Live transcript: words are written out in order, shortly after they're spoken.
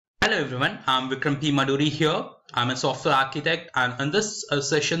Hello everyone, I'm Vikram P. Maduri here. I'm a software architect, and in this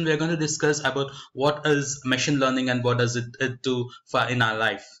session we are going to discuss about what is machine learning and what does it do for in our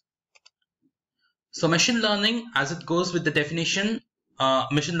life. So machine learning, as it goes with the definition,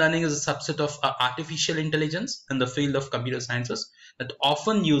 machine learning is a subset of artificial intelligence in the field of computer sciences that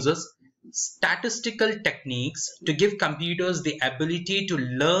often uses statistical techniques to give computers the ability to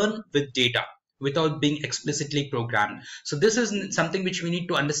learn with data without being explicitly programmed. So this is something which we need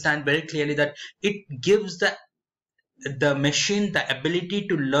to understand very clearly, that it gives the machine the ability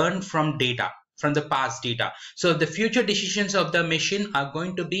to learn from data, from the past data. So the future decisions of the machine are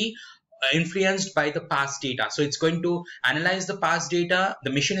going to be influenced by the past data. So it's going to analyze the past data, the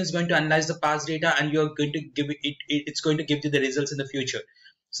machine is going to analyze the past data, and you're going to give it's going to give you the results in the future.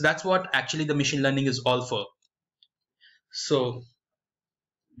 So that's what actually the machine learning is all for. So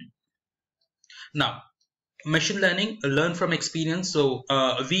now, machine learning, learn from experience. So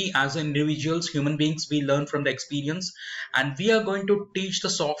we as individuals, human beings, we learn from the experience, and we are going to teach the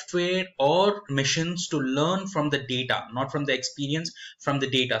software or machines to learn from the data, not from the experience, from the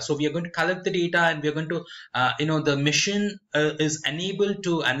data. So we are going to collect the data, and we are going to the machine is enabled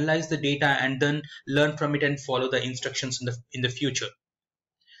to analyze the data and then learn from it and follow the instructions in the future.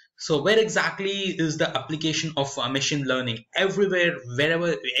 So where exactly is the application of machine learning? Everywhere,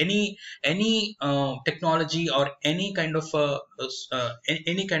 wherever, any technology or any kind of a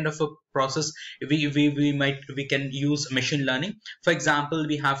process, we can use machine learning. For example,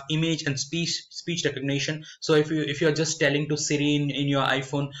 we have image and speech recognition. So if you're just telling to Siri in your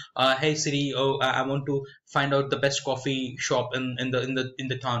iPhone, hey Siri, I want to find out the best coffee shop in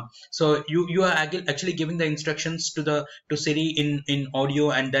the town. So you are actually giving the instructions to Siri in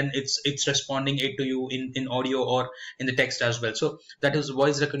audio, and then it's responding it to you in audio or in the text as well. So that is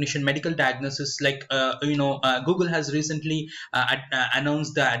voice recognition. Medical diagnosis, like Google has recently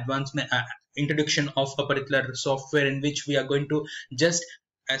announced the advancement introduction of a particular software in which we are going to just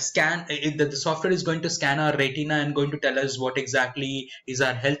the software is going to scan our retina and going to tell us what exactly is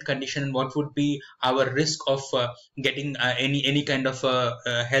our health condition and what would be our risk of getting any kind of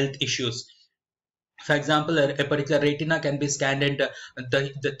health issues. For example, a particular retina can be scanned, and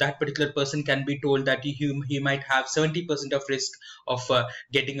that particular person can be told that he might have 70% of risk of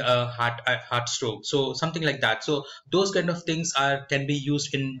getting a heart stroke. So something like that. So those kind of things can be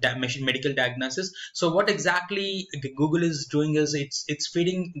used in medical diagnosis. So what exactly Google is doing is it's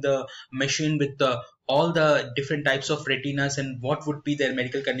feeding the machine with all the different types of retinas and what would be their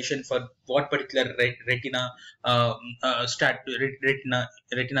medical condition for what particular retina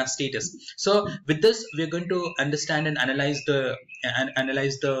status. So with this, we're going to understand and analyze the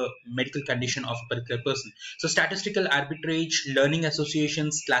medical condition of a particular person. So statistical arbitrage, learning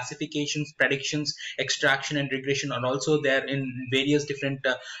associations, classifications, predictions, extraction and regression are also there in various different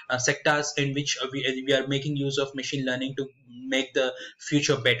sectors in which we are making use of machine learning to make the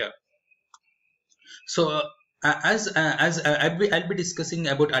future better. So I'll be discussing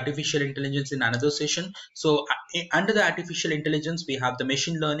about artificial intelligence in another session. So under the artificial intelligence, we have the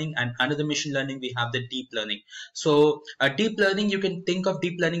machine learning, and under the machine learning, we have the deep learning. So deep learning, you can think of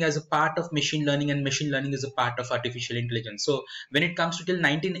deep learning as a part of machine learning, and machine learning is a part of artificial intelligence. So when it comes to till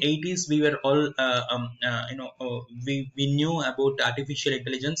 1980s, we were all we knew about artificial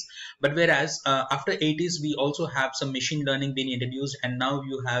intelligence, but whereas after 80s, we also have some machine learning being introduced, and now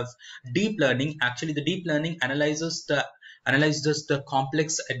you have deep learning. Actually, the deep learning analyzes the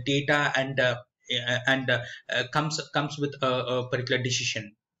complex data and comes with a particular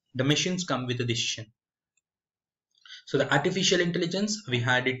decision. The machines come with a decision. So the artificial intelligence, we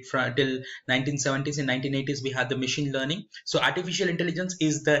had it till 1970s and 1980s. We had the machine learning. So artificial intelligence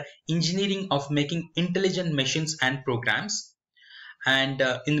is the engineering of making intelligent machines and programs. And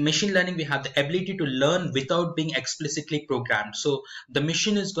in the machine learning, we have the ability to learn without being explicitly programmed. So the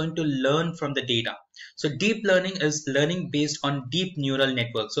machine is going to learn from the data. So deep learning is learning based on deep neural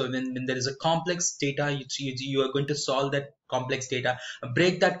networks. So when there is a complex data, you are going to solve that complex data,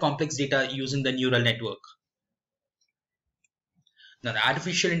 break that complex data using the neural network. Now, the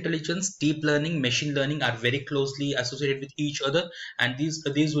artificial intelligence, deep learning, machine learning are very closely associated with each other, and these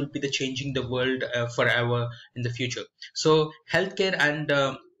will be the changing the world forever in the future. So, healthcare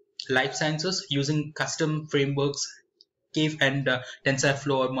and life sciences using custom frameworks, Cave and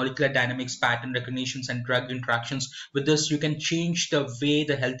TensorFlow or molecular dynamics, pattern recognitions, and drug interactions. With this, you can change the way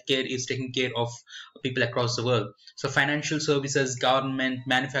the healthcare is taking care of people across the world. So financial services, government,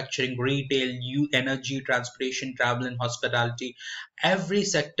 manufacturing, retail, energy, transportation, travel, and hospitality. Every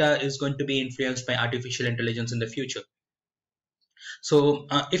sector is going to be influenced by artificial intelligence in the future. So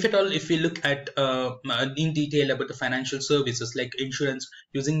if at all, if we look at in detail about the financial services like insurance,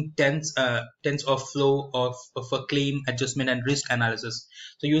 using tens of flow of a claim adjustment and risk analysis.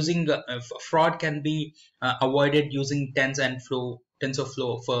 So using fraud can be avoided using tens of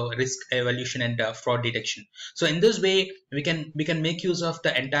flow for risk evaluation and fraud detection. So in this way, we can make use of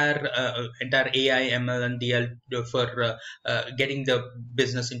the entire AI, ML, and DL for getting the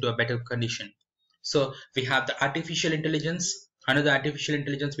business into a better condition. So we have the artificial intelligence. Another artificial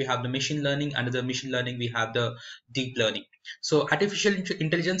intelligence, we have the machine learning. Another machine learning, we have the deep learning. So artificial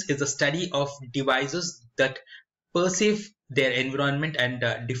intelligence is the study of devices that perceive their environment and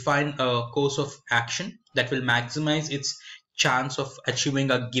define a course of action that will maximize its chance of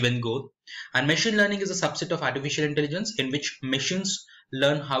achieving a given goal. And machine learning is a subset of artificial intelligence in which machines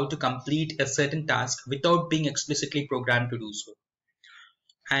learn how to complete a certain task without being explicitly programmed to do so.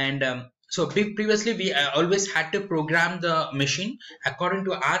 And so previously we always had to program the machine according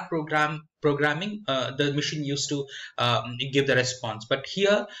to our programming. The machine used to give the response, but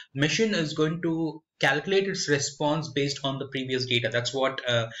here machine is going to calculate its response based on the previous data. That's what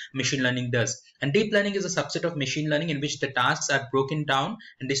machine learning does. And deep learning is a subset of machine learning in which the tasks are broken down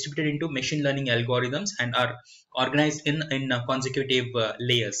and distributed into machine learning algorithms and are organized in consecutive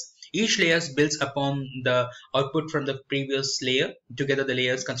layers. Each layer builds upon the output from the previous layer. Together, the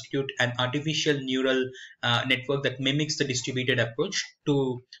layers constitute an artificial neural network that mimics the distributed approach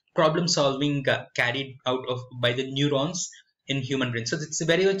to problem solving carried out of by the neurons in human brain. So it's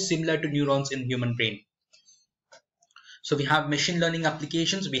very much similar to neurons in human brain. So we have machine learning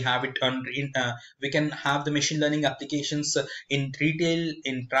applications. We have it on we can have the machine learning applications in retail,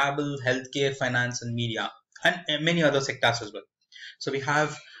 in travel, healthcare, finance, and media, and many other sectors as well. So we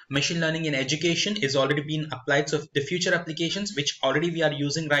have machine learning in education is already been applied. So the future applications which already we are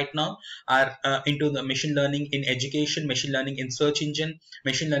using right now are into the machine learning in education, machine learning in search engine,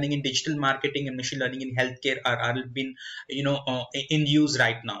 machine learning in digital marketing, and machine learning in healthcare are been in use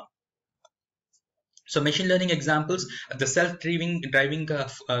right now. So machine learning examples, the driving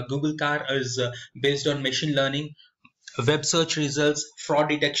Google car is based on machine learning. Web search results, fraud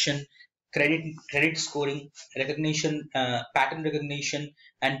detection, credit scoring, recognition, pattern recognition,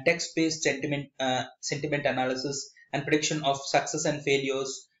 and text-based sentiment analysis, and prediction of success and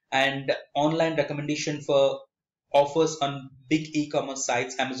failures, and online recommendation for offers on big e-commerce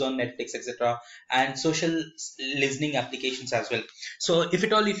sites, Amazon, Netflix, etc., and social listening applications as well. So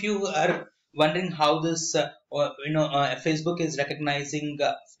if you are wondering how this Facebook is recognizing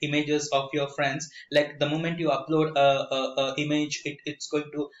images of your friends, like the moment you upload a image, it's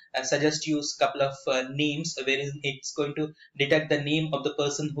going to suggest you a couple of names, wherein it's going to detect the name of the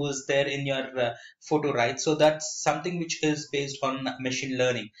person who is there in your photo, right? So that's something which is based on machine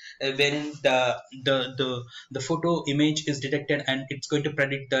learning, wherein the photo image is detected and it's going to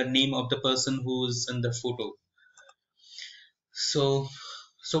predict the name of the person who's in the photo.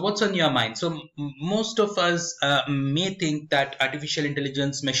 So what's on your mind? So most of us may think that artificial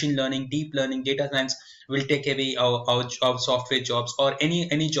intelligence, machine learning, deep learning, data science will take away our software jobs or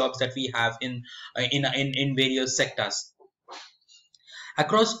any jobs that we have in various sectors.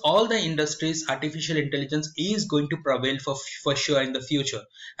 Across all the industries, artificial intelligence is going to prevail for sure in the future.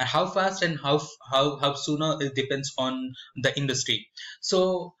 And how fast and how sooner, it depends on the industry.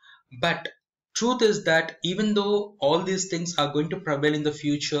 So, but truth is that even though all these things are going to prevail in the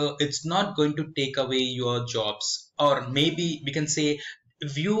future, it's not going to take away your jobs. Or maybe we can say,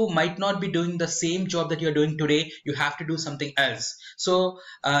 if you might not be doing the same job that you're doing today, you have to do something else. So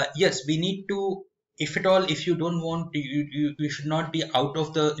yes, we need to, if at all, if you don't want to, you should not be out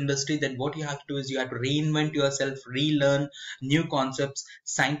of the industry, then what you have to do is you have to reinvent yourself, relearn new concepts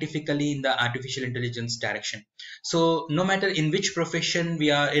scientifically in the artificial intelligence direction. So no matter in which profession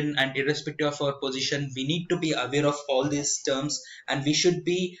we are in, and irrespective of our position, we need to be aware of all these terms, and we should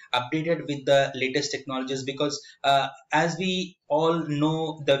be updated with the latest technologies, because as we all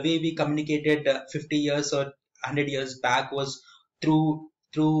know, the way we communicated 50 years or 100 years back was through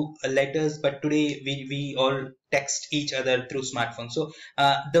letters, but today we all text each other through smartphones. So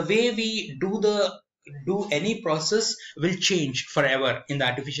the way we do any process will change forever in the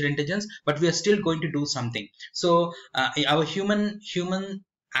artificial intelligence, but we are still going to do something. So our human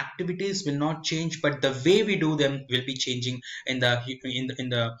activities will not change, but the way we do them will be changing in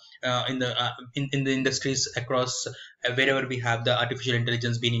the industries across wherever we have the artificial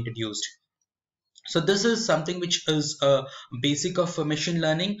intelligence being introduced. So this is something which is a basic of machine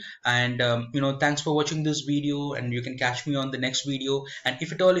learning. And thanks for watching this video, and you can catch me on the next video. And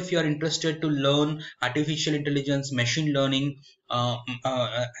if at all, if you are interested to learn artificial intelligence, machine learning,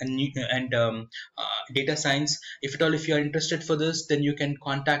 data science. If at all, if you are interested for this, then you can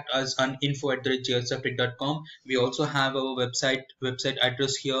contact us on info@geosoftech.com. We also have our website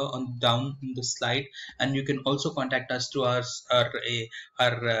address here on down in the slide, and you can also contact us through our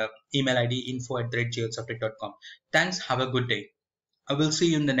email ID info@geosoftech.com. Thanks. Have a good day. I will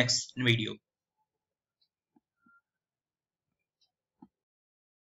see you in the next video.